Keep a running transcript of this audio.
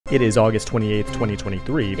It is August 28th,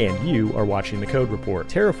 2023, and you are watching the Code Report.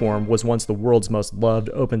 Terraform was once the world's most loved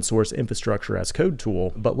open source infrastructure as code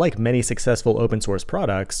tool, but like many successful open source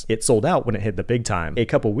products, it sold out when it hit the big time. A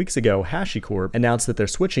couple weeks ago, HashiCorp announced that they're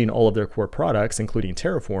switching all of their core products, including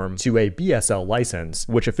Terraform, to a BSL license,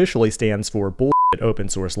 which officially stands for open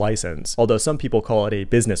source license, although some people call it a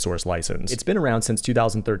business source license. It's been around since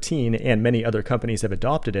 2013, and many other companies have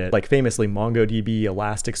adopted it, like famously MongoDB,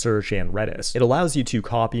 Elasticsearch, and Redis. It allows you to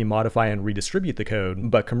copy, modify, and redistribute the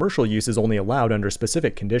code, but commercial use is only allowed under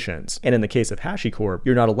specific conditions. And in the case of HashiCorp,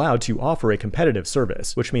 you're not allowed to offer a competitive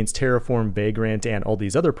service, which means Terraform, Vagrant, and all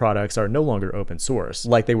these other products are no longer open source,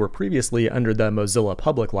 like they were previously under the Mozilla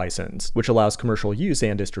Public License, which allows commercial use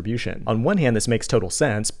and distribution. On one hand, this makes total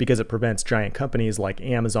sense because it prevents giant companies like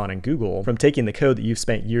Amazon and Google from taking the code that you've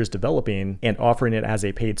spent years developing and offering it as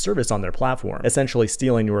a paid service on their platform, essentially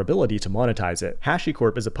stealing your ability to monetize it.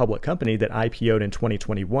 HashiCorp is a public company that IPO'd in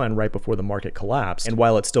 2021 right before the market collapsed, and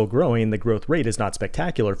while it's still growing, the growth rate is not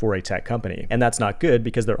spectacular for a tech company. And that's not good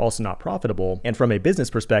because they're also not profitable, and from a business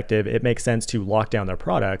perspective, it makes sense to lock down their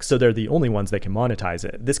products so they're the only ones that can monetize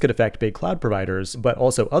it. This could affect big cloud providers, but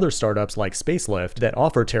also other startups like Spacelift that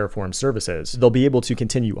offer Terraform services. They'll be able to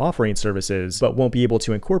continue offering services, but won't be able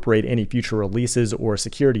to incorporate any future releases or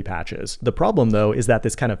security patches. The problem though is that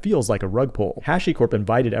this kind of feels like a rug pull. HashiCorp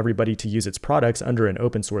invited everybody to use its products under an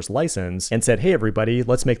open source license and said, hey everybody,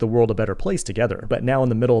 let's make the world a better place together. But now in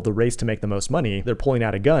the middle of the race to make the most money, they're pulling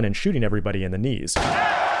out a gun and shooting everybody in the knees.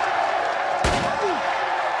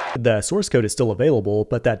 The source code is still available,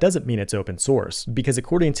 but that doesn't mean it's open source, because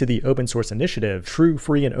according to the Open Source Initiative, true,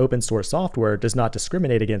 free, and open source software does not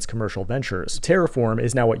discriminate against commercial ventures. Terraform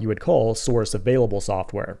is now what you would call source available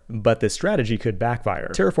software, but this strategy could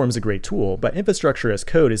backfire. Terraform is a great tool, but infrastructure as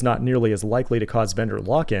code is not nearly as likely to cause vendor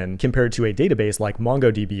lock-in compared to a database like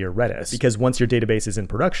MongoDB or Redis, because once your database is in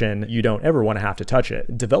production, you don't ever want to have to touch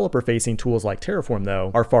it. Developer-facing tools like Terraform,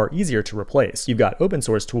 though, are far easier to replace. You've got open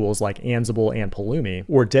source tools like Ansible and Pulumi,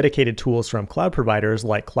 or dedicated tools from cloud providers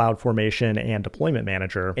like CloudFormation and Deployment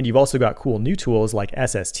Manager, and you've also got cool new tools like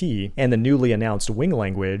SST and the newly announced Wing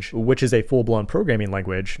language, which is a full-blown programming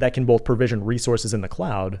language that can both provision resources in the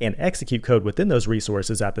cloud and execute code within those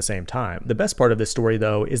resources at the same time. The best part of this story,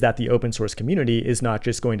 though, is that the open source community is not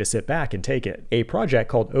just going to sit back and take it. A project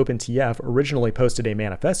called OpenTF originally posted a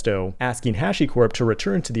manifesto asking HashiCorp to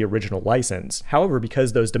return to the original license. However,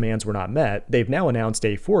 because those demands were not met, they've now announced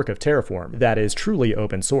a fork of Terraform that is truly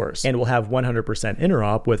open source and will have 100%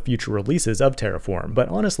 interop with future releases of Terraform. But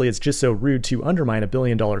honestly, it's just so rude to undermine a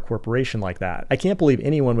billion-dollar corporation like that. I can't believe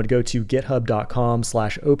anyone would go to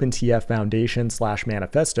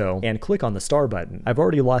github.com/opentffoundation/manifesto and click on the star button. I've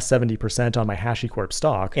already lost 70% on my HashiCorp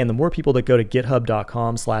stock, and the more people that go to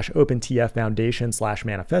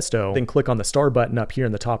github.com/opentffoundation/manifesto then click on the star button up here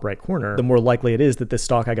in the top right corner, the more likely it is that this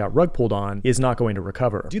stock I got rug pulled on is not going to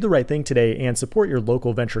recover. Do the right thing today and support your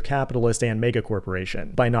local venture capitalist and mega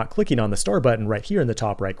corporation by not clicking on the star button right here in the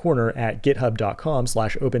top right corner at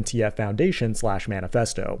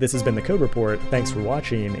github.com/opentffoundation/manifesto. This has been the Code Report. Thanks for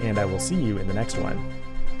watching, and I will see you in the next one.